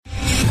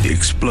the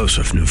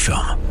explosive new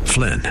film,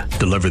 Flynn,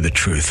 deliver the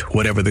truth,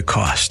 whatever the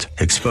cost,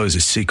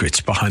 exposes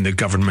secrets behind the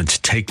government's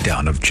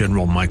takedown of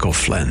General Michael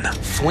Flynn.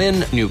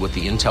 Flynn knew what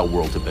the intel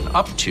world had been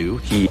up to.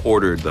 He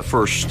ordered the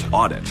first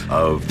audit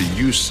of the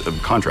use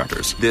of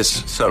contractors.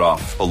 This set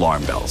off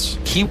alarm bells.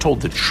 He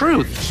told the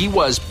truth. He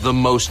was the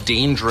most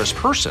dangerous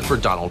person for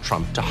Donald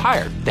Trump to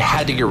hire. They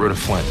had to get rid of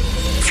Flynn.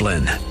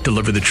 Flynn,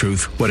 deliver the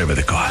truth, whatever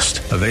the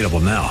cost. Available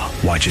now.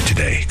 Watch it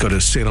today. Go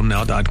to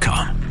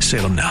salemnow.com.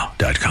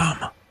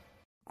 salemnow.com.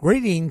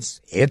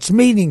 Greetings, it's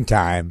meeting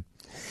time.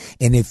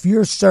 And if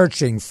you're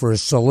searching for a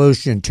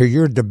solution to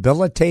your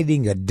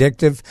debilitating,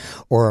 addictive,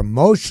 or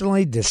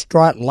emotionally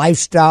distraught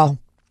lifestyle,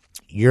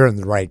 you're in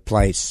the right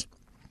place.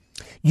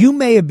 You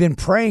may have been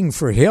praying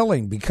for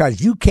healing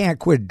because you can't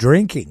quit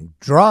drinking,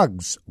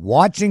 drugs,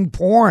 watching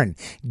porn,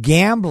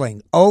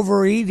 gambling,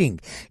 overeating.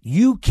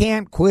 You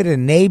can't quit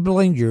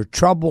enabling your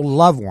troubled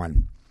loved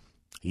one.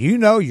 You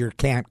know your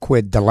can't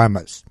quit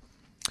dilemmas.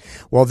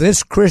 Well,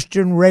 this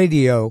Christian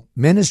radio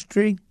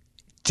ministry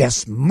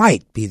just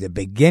might be the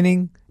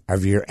beginning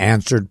of your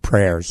answered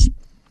prayers.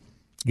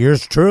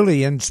 Yours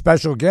truly and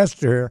special guest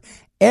here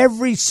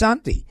every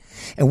Sunday,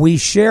 and we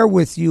share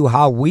with you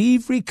how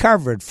we've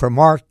recovered from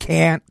our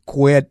can't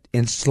quit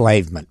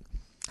enslavement,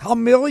 how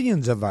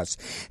millions of us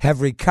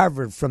have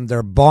recovered from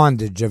their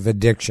bondage of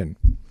addiction.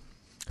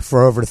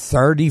 For over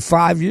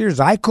 35 years,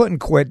 I couldn't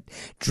quit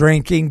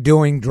drinking,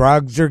 doing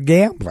drugs, or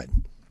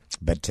gambling.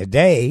 But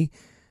today,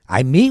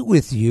 I meet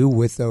with you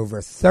with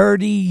over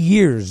 30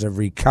 years of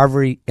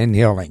recovery and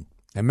healing.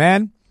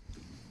 Amen?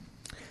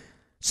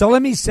 So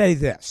let me say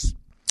this.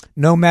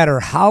 No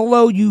matter how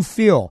low you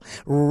feel,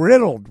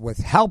 riddled with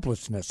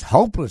helplessness,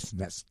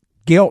 hopelessness,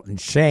 guilt, and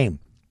shame,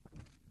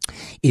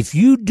 if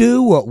you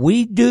do what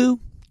we do,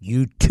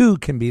 you too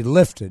can be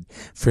lifted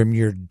from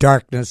your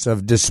darkness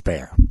of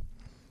despair.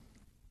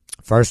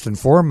 First and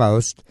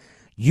foremost,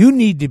 you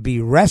need to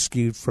be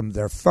rescued from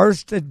the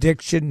first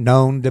addiction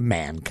known to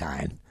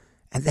mankind,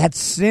 and that's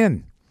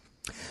sin.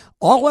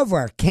 All of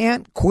our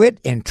can't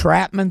quit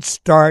entrapments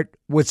start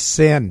with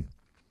sin.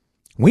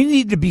 We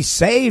need to be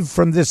saved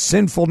from this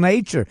sinful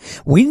nature.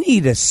 We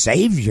need a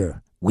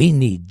Savior. We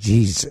need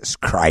Jesus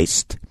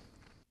Christ.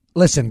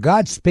 Listen,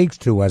 God speaks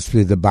to us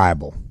through the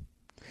Bible,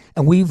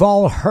 and we've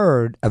all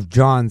heard of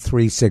John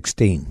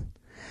 3:16.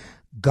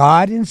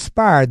 God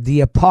inspired the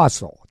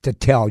apostle to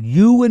tell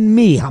you and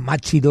me how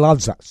much he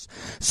loves us,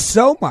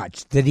 so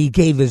much that he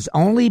gave his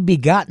only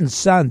begotten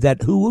Son,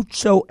 that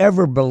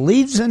whosoever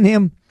believes in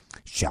him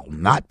shall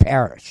not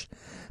perish,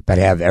 but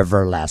have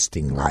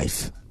everlasting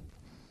life.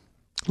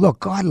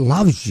 Look, God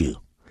loves you,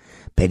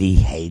 but he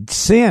hates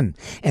sin,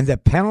 and the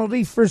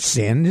penalty for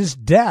sin is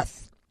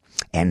death.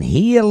 And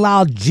he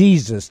allowed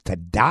Jesus to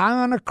die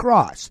on a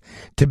cross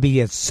to be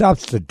a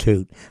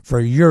substitute for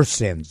your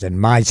sins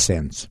and my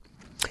sins.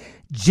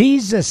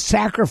 Jesus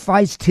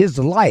sacrificed his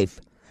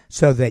life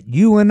so that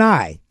you and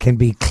I can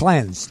be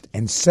cleansed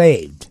and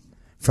saved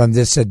from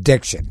this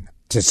addiction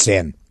to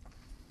sin.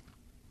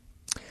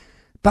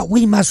 But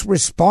we must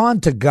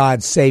respond to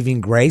God's saving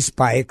grace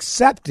by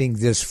accepting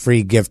this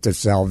free gift of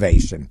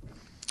salvation.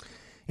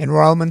 In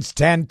Romans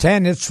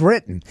 10:10, it's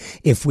written,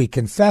 if we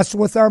confess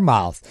with our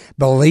mouth,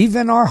 believe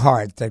in our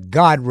heart that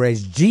God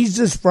raised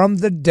Jesus from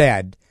the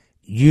dead,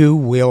 you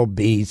will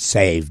be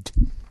saved.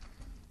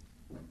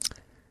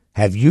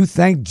 Have you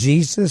thanked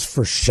Jesus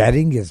for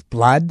shedding his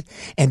blood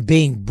and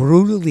being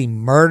brutally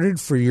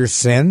murdered for your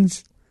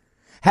sins?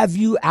 Have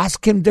you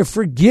asked him to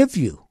forgive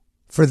you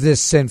for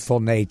this sinful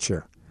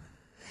nature?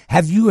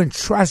 Have you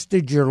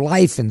entrusted your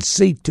life and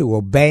seek to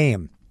obey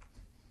him?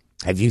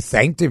 Have you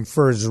thanked him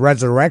for his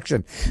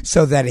resurrection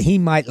so that he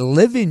might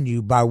live in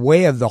you by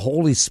way of the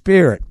Holy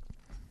Spirit?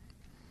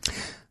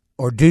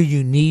 Or do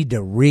you need to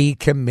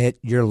recommit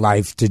your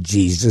life to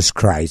Jesus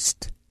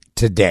Christ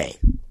today?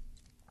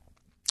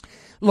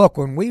 Look,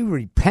 when we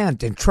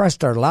repent and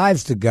trust our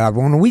lives to God,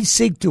 when we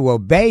seek to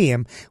obey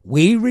him,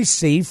 we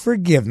receive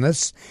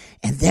forgiveness,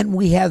 and then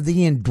we have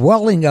the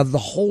indwelling of the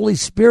Holy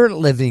Spirit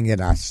living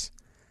in us.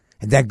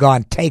 And that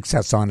God takes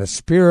us on a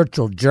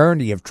spiritual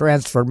journey of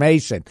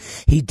transformation.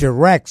 He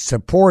directs,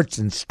 supports,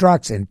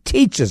 instructs, and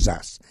teaches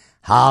us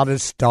how to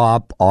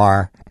stop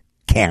our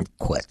can't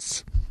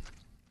quits.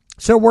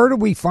 So where do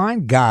we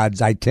find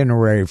God's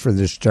itinerary for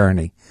this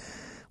journey?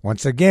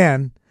 Once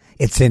again,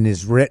 it's in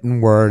his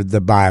written word,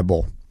 the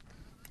Bible.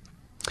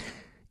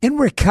 In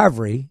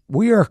recovery,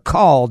 we are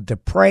called to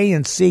pray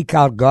and seek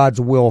out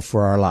God's will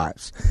for our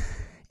lives.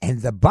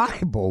 And the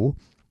Bible,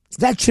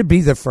 that should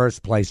be the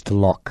first place to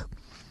look.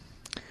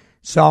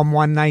 Psalm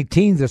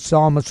 119, the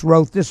psalmist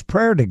wrote this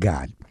prayer to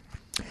God.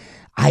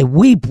 I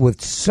weep with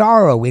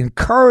sorrow.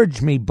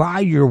 Encourage me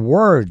by your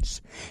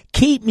words.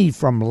 Keep me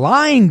from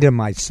lying to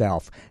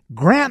myself.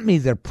 Grant me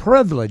the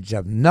privilege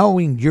of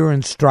knowing your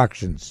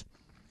instructions.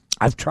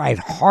 I've tried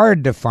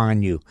hard to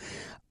find you.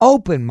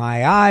 Open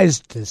my eyes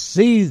to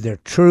see the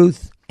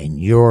truth in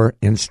your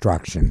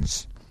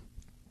instructions.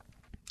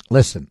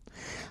 Listen,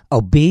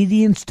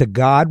 obedience to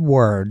God's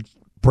word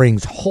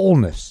brings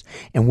wholeness,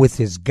 and with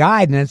his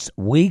guidance,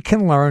 we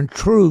can learn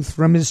truth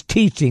from his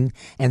teaching,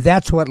 and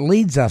that's what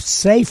leads us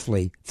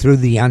safely through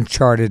the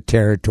uncharted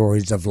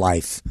territories of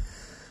life,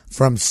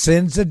 from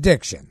sin's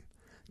addiction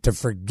to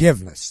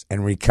forgiveness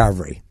and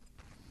recovery.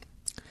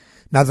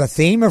 Now, the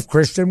theme of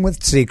Christian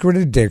with Secret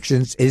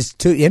Addictions is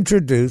to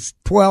introduce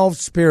 12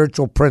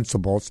 spiritual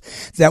principles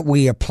that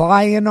we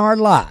apply in our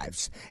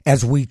lives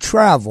as we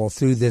travel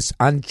through this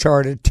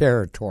uncharted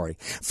territory,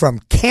 from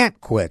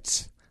can't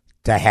quits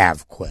to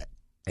have quit.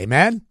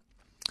 Amen?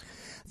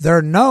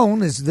 They're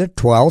known as the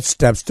 12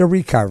 steps to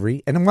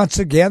recovery, and once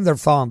again, they're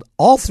found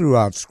all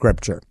throughout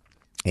Scripture.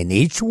 And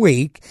each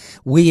week,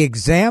 we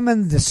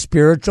examine the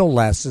spiritual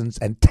lessons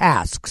and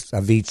tasks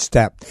of each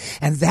step.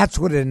 And that's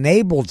what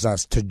enables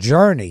us to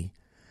journey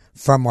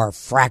from our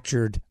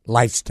fractured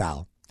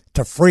lifestyle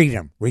to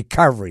freedom,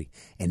 recovery,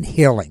 and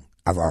healing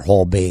of our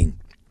whole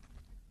being.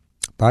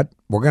 But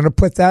we're going to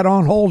put that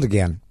on hold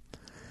again.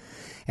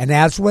 And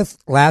as with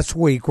last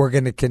week, we're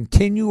going to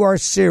continue our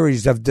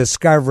series of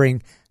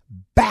discovering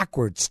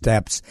backward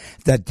steps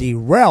that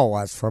derail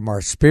us from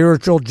our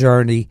spiritual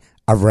journey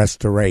of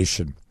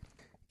restoration.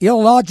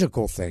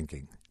 Illogical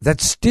thinking that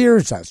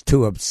steers us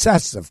to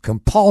obsessive,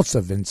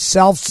 compulsive, and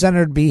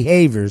self-centered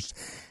behaviors,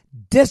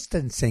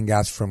 distancing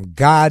us from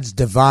God's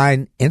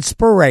divine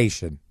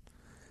inspiration.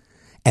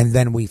 And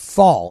then we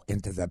fall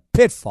into the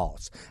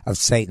pitfalls of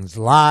Satan's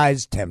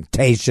lies,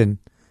 temptation,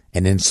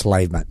 and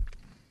enslavement.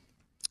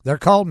 They're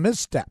called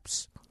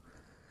missteps.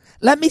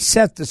 Let me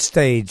set the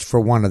stage for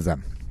one of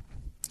them.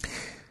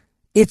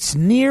 It's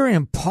near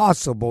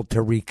impossible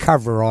to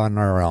recover on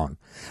our own.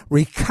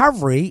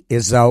 Recovery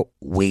is a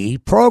we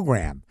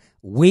program.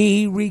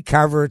 We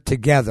recover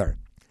together.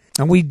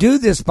 And we do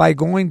this by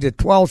going to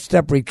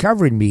 12-step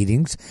recovery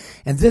meetings,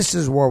 and this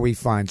is where we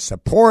find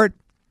support,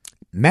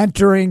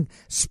 mentoring,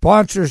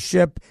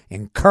 sponsorship,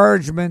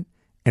 encouragement,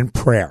 and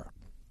prayer.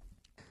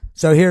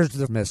 So here's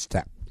the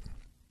misstep.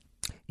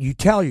 You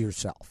tell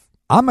yourself,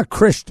 I'm a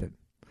Christian,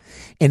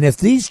 and if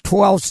these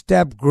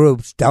 12-step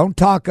groups don't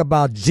talk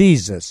about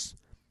Jesus,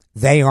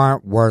 they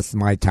aren't worth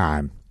my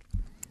time.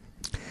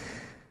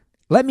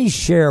 Let me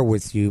share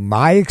with you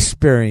my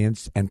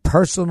experience and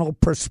personal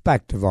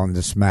perspective on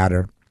this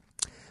matter,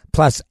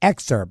 plus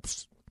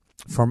excerpts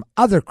from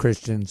other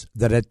Christians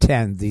that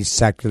attend these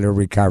secular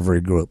recovery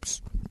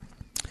groups.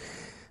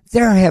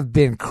 There have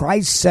been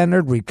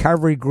Christ-centered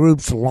recovery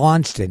groups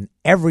launched in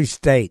every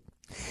state,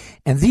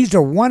 and these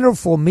are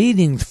wonderful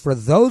meetings for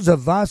those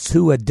of us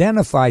who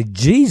identify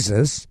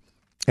Jesus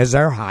as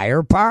our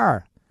higher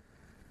power.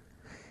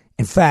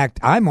 In fact,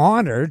 I'm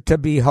honored to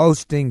be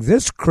hosting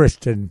this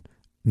Christian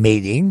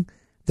meeting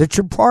that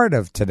you're part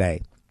of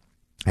today.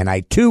 And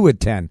I too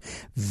attend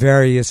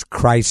various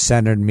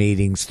Christ-centered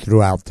meetings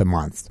throughout the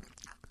month.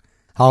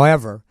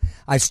 However,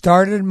 I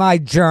started my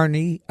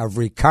journey of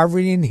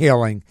recovery and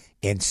healing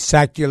in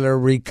secular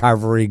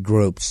recovery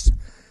groups.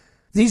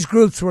 These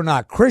groups were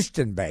not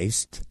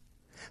Christian-based,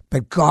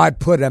 but God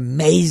put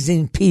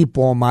amazing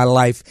people in my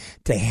life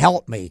to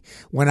help me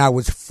when I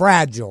was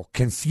fragile,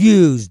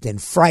 confused,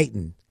 and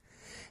frightened.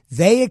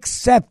 They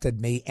accepted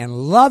me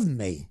and loved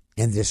me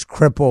in this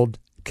crippled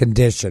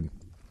condition.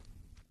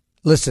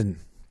 Listen,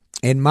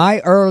 in my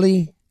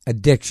early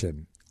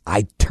addiction,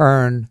 I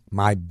turned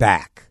my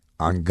back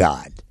on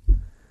God.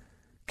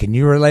 Can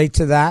you relate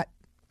to that?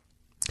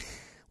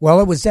 Well,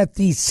 it was at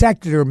these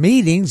secular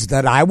meetings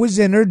that I was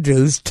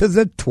introduced to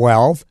the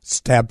 12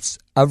 steps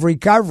of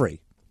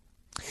recovery.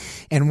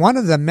 And one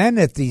of the men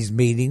at these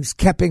meetings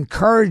kept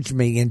encouraging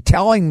me and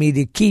telling me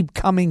to keep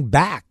coming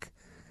back.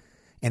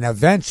 And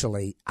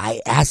eventually, I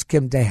asked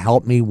him to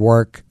help me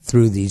work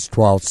through these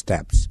 12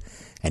 steps.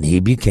 And he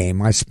became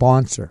my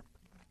sponsor.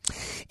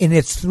 And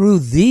it's through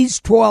these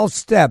 12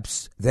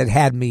 steps that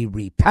had me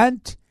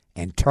repent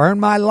and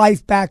turn my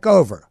life back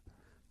over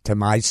to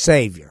my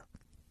Savior,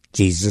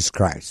 Jesus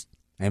Christ.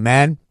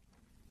 Amen?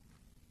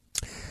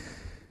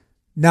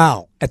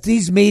 Now, at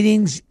these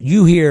meetings,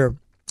 you hear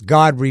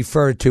God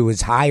referred to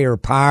as higher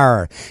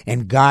power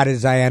and God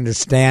as I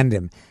understand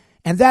him.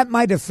 And that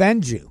might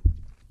offend you.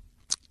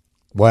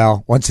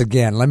 Well, once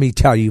again, let me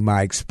tell you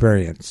my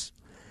experience.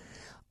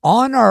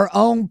 On our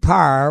own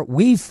power,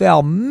 we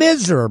fell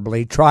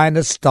miserably trying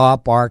to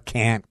stop our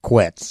can't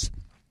quits.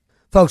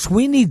 Folks,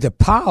 we need the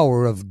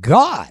power of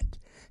God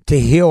to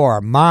heal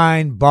our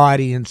mind,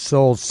 body, and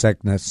soul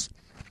sickness.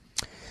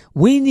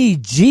 We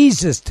need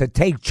Jesus to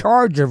take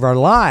charge of our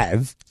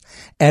lives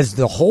as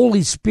the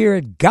Holy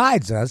Spirit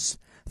guides us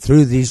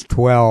through these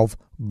 12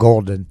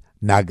 golden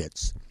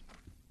nuggets.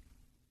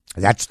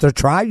 That's the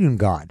triune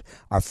God,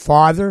 our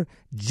Father,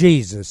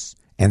 Jesus,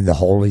 and the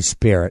Holy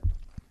Spirit.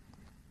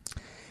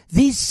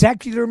 These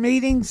secular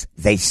meetings,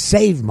 they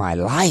saved my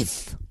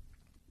life.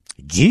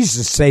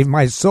 Jesus saved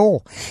my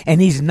soul,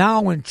 and he's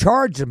now in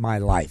charge of my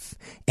life,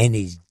 and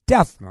he's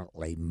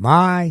definitely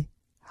my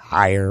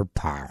higher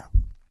power.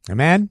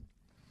 Amen?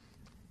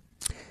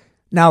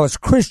 Now, as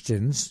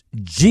Christians,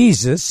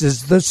 Jesus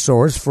is the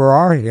source for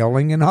our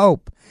healing and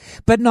hope.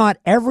 But not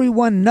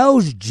everyone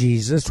knows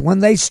Jesus when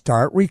they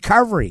start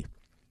recovery.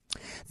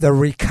 the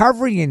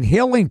recovery and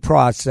healing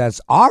process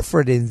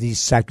offered in these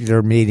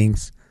secular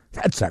meetings,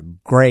 that's a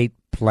great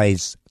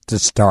place to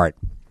start.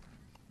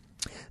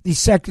 These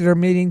secular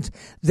meetings,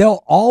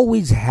 they'll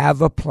always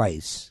have a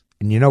place.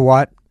 And you know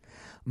what?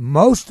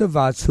 Most of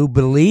us who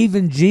believe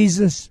in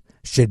Jesus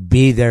should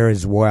be there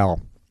as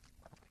well.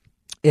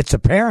 It's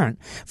apparent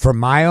from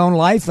my own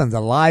life and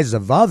the lives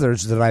of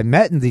others that I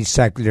met in these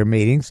secular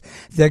meetings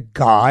that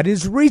God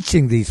is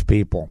reaching these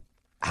people.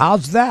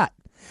 How's that?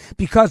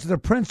 Because the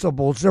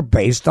principles are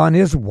based on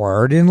His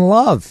Word in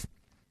love.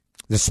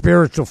 The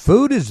spiritual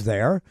food is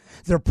there,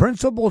 the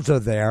principles are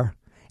there,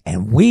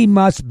 and we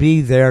must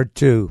be there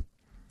too.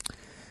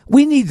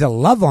 We need to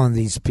love on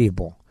these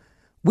people.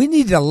 We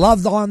need to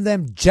love on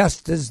them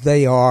just as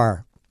they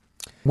are.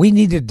 We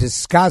need to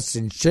discuss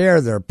and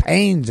share their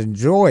pains and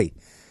joy.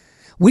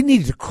 We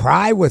need to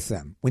cry with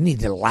them. We need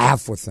to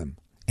laugh with them.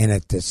 And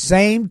at the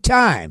same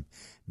time,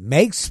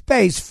 make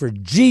space for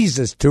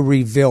Jesus to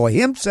reveal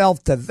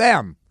Himself to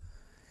them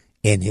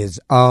in His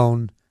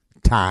own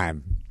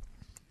time.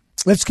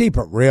 Let's keep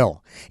it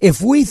real.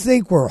 If we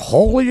think we're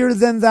holier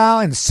than thou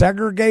and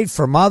segregate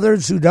from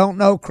others who don't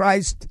know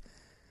Christ,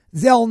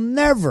 they'll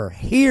never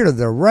hear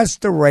the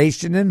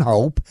restoration and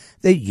hope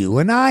that you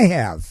and I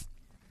have.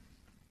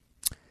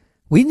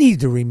 We need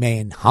to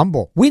remain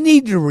humble. We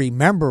need to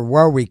remember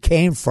where we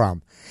came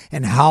from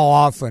and how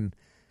often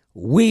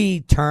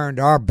we turned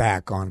our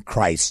back on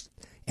Christ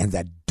in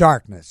the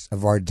darkness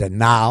of our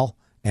denial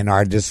and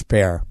our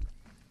despair.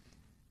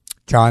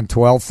 John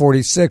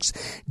 12:46,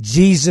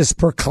 Jesus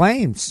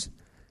proclaims,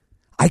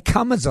 I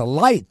come as a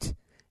light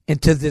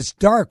into this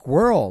dark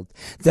world,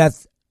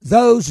 that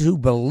those who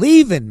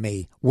believe in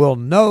me will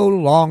no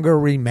longer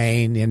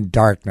remain in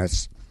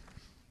darkness.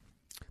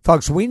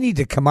 Folks, we need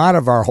to come out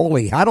of our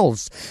holy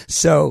huddles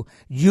so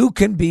you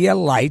can be a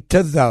light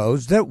to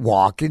those that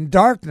walk in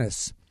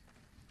darkness.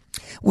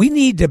 We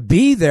need to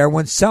be there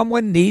when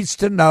someone needs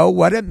to know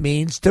what it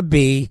means to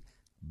be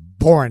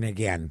born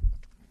again.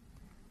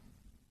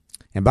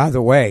 And by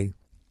the way,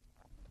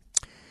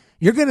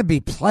 you're going to be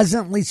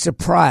pleasantly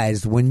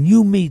surprised when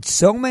you meet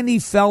so many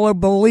fellow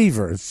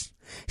believers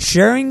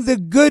sharing the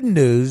good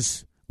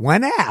news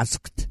when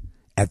asked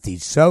at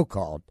these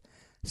so-called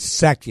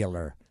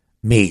secular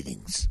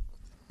meetings.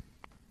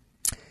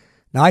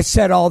 Now, I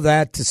said all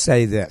that to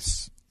say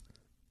this.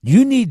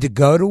 You need to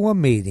go to a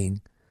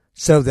meeting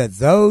so that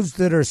those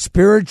that are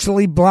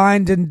spiritually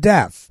blind and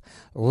deaf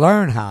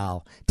learn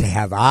how to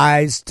have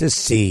eyes to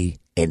see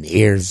and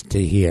ears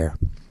to hear.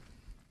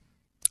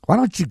 Why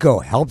don't you go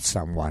help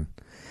someone,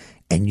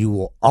 and you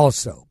will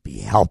also be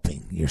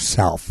helping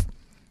yourself?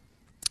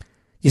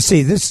 You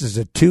see, this is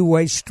a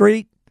two-way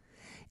street,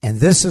 and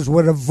this is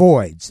what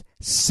avoids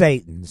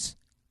Satan's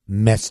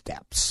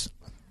missteps.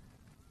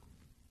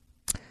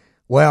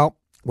 Well,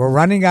 we're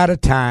running out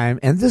of time,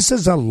 and this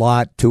is a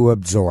lot to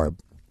absorb.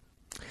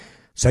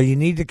 So you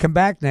need to come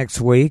back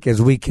next week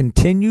as we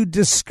continue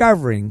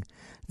discovering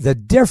the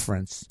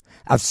difference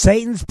of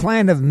Satan's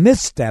plan of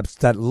missteps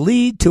that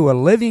lead to a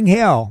living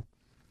hell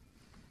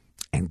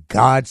and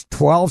God's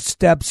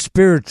 12-step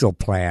spiritual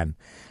plan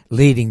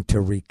leading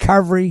to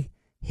recovery,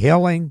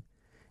 healing,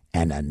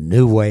 and a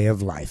new way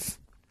of life.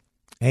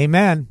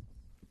 Amen.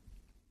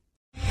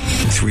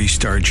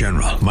 3-star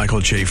General Michael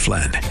J.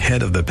 Flynn,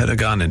 head of the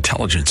Pentagon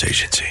Intelligence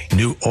Agency,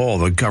 knew all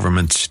the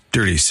government's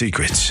dirty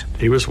secrets.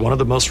 He was one of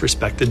the most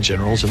respected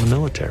generals in the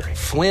military.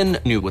 Flynn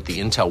knew what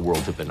the intel world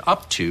had been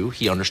up to.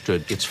 He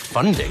understood its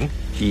funding.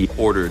 He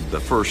ordered the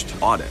first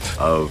audit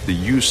of the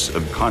use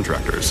of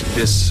contractors.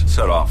 This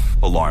set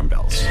off alarm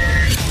bells.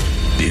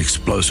 The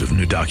explosive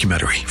new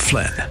documentary,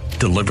 Flynn,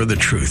 Deliver the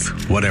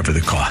Truth, Whatever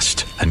the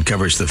Cost,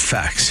 uncovers the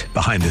facts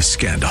behind this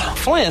scandal.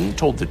 Flynn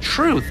told the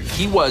truth.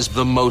 He was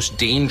the most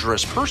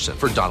dangerous person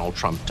for Donald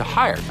Trump to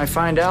hire. I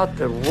find out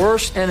the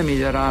worst enemy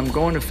that I'm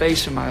going to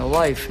face in my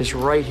life is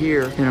right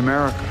here in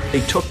America.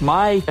 They took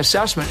my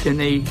assessment and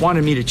they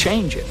wanted me to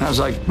change it. And I was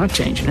like, I'm not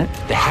changing it.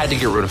 They had to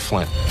get rid of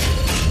Flynn.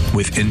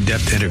 With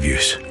in-depth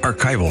interviews,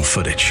 archival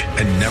footage,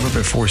 and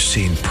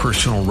never-before-seen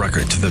personal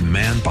records of the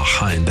man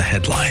behind the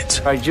headlines.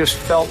 I just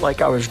felt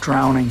like I was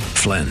drowning.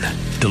 Flynn,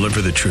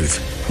 Deliver the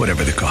Truth,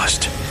 Whatever the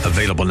Cost.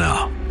 Available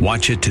now.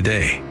 Watch it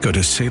today. Go to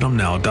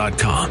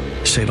salemnow.com.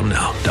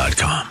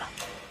 salemnow.com.